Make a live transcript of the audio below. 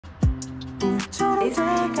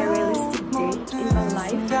guys a realistic day in my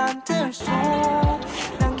life.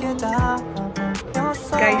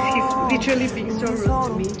 Guys, he's literally being so rude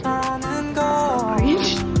to me. So cringe.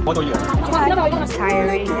 It's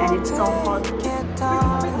tiring and it's so hot.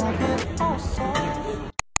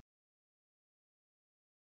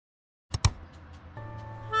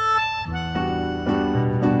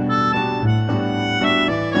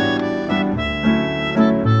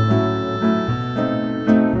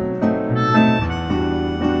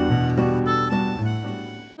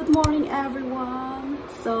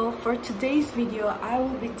 So for today's video, I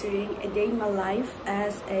will be doing a day in my life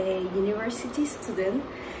as a university student,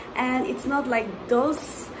 and it's not like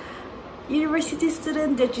those university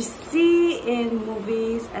students that you see in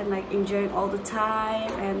movies and like enjoying all the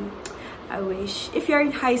time. And I wish if you're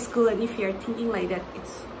in high school and if you're thinking like that,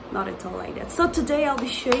 it's not at all like that. So today I'll be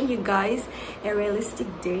showing you guys a realistic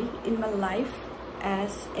day in my life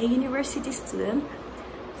as a university student.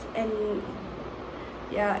 And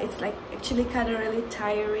yeah, it's like actually kind of really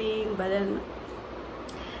tiring, but then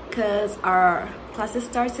because our classes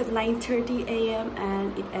starts at 9:30 a.m.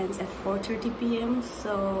 and it ends at 4:30 p.m.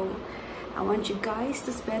 so I want you guys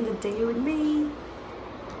to spend the day with me.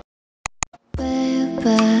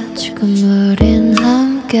 Baby, 지금 우린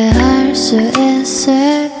함께 할 수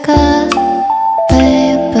있을까?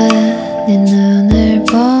 Baby, 네 눈을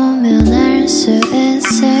보면 알 수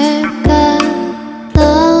있을까?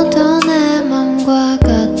 너도 내 맘과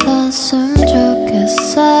같았으면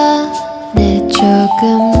좋겠어. 네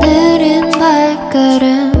조금 느린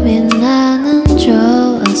발걸음이 나는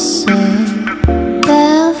좋았어.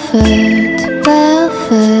 Barefoot,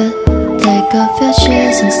 barefoot, take off your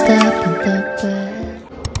shoes and step in the bed.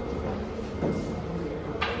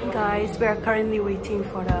 Guys, we are currently waiting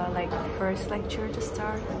for the first lecture to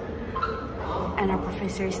start, and our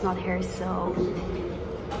professor is not here, so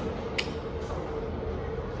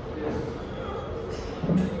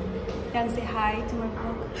Yan, say hi to my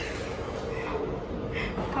vlog.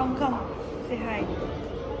 Come, say hi.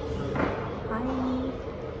 Hi.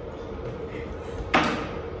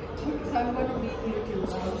 So I'm going to be in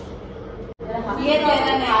YouTube. ये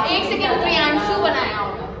तेरा है। एक second Priyanshu बनाया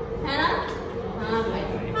होगा, है ना? हाँ भाई।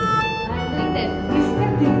 I'm doing that. इसका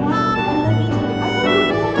दिमाग अलग ही है।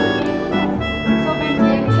 So I'm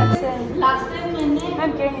getting absent. Last time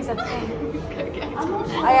I'm getting absent.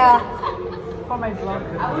 Yeah. For my vlog.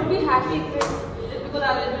 I would be happy because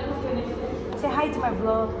I was able to finish it. Say hi to my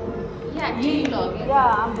vlog. Yeah, you vlogging.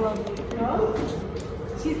 Yeah, I'm vlogging. No?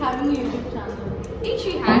 She's having a YouTube channel. I think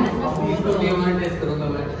she had it before.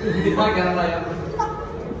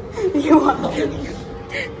 You want?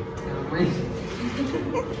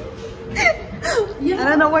 I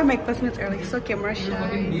don't know why my classmates are like so camera shy.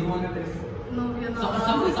 No, you're not.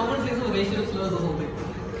 Someone says the ratio slow or something.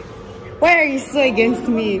 Why are you so against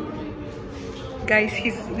me? Guys,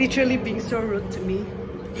 he's literally being so rude to me.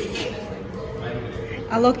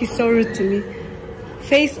 Alok is so rude to me.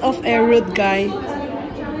 Face of a rude guy.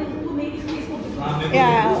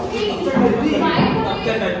 Yeah.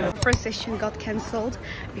 First session got cancelled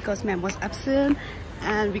because ma'am was absent,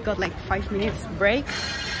 and we got like 5 minutes break.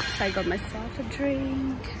 So I got myself a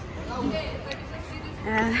drink.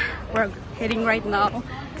 And we're heading right now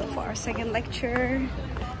for our second lecture.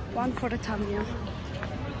 One for the thumbnail.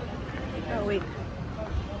 Oh wait.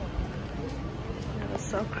 That was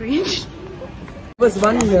so cringe. There was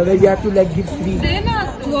one where you have to like give 3. Then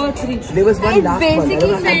 2 or 3. There was one last one.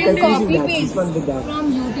 Basically saying copy paste from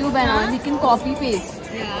YouTube and we can copy paste.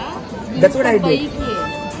 Yeah. That's what I did.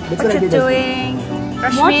 What are you doing?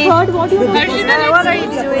 Rashmi? What are you doing? What are you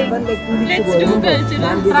doing? Let's do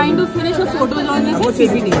culture. Trying to finish a photo join with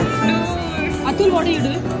Atul, what are you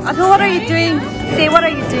doing? Atul, what are you doing? Say, what are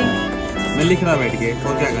you doing? मैं लिख रहा बैठ के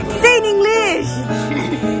और क्या कर रहा Say in English.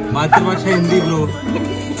 मातृभाषा Hindi bro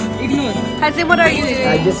Ignore. Hasim, what are you doing?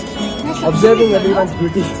 I just observing everyone's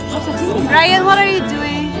beauty. Ryan, what are you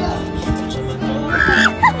doing?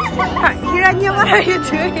 Hiranya, what are you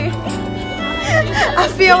doing?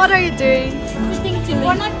 Afia, what are you doing?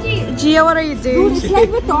 Gia, what are you doing? It's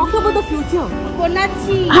like we talked about the future.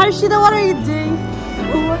 Harshita, what are you doing?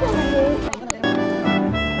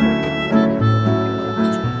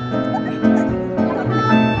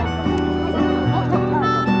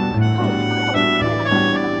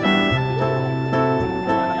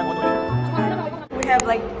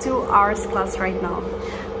 Like 2 hours class right now,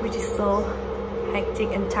 which is so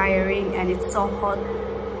hectic and tiring, and it's so hot.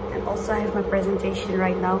 And also I have my presentation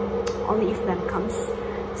right now, only if ma'am comes.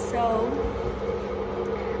 So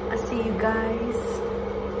I'll see you guys.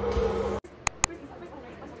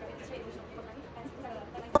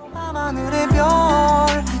 하늘의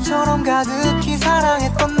별처럼 가득히 살아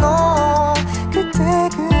사랑했던 너 그때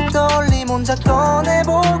그 떨림 혼자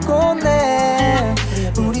꺼내보곤 해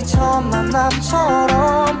우리 처음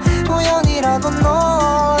만남처럼 우연이라도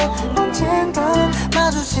널 언젠가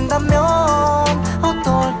마주친다면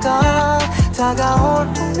어떨까 다가올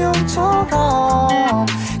운명처럼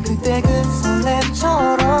그때 그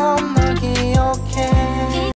설렘처럼 날 기다려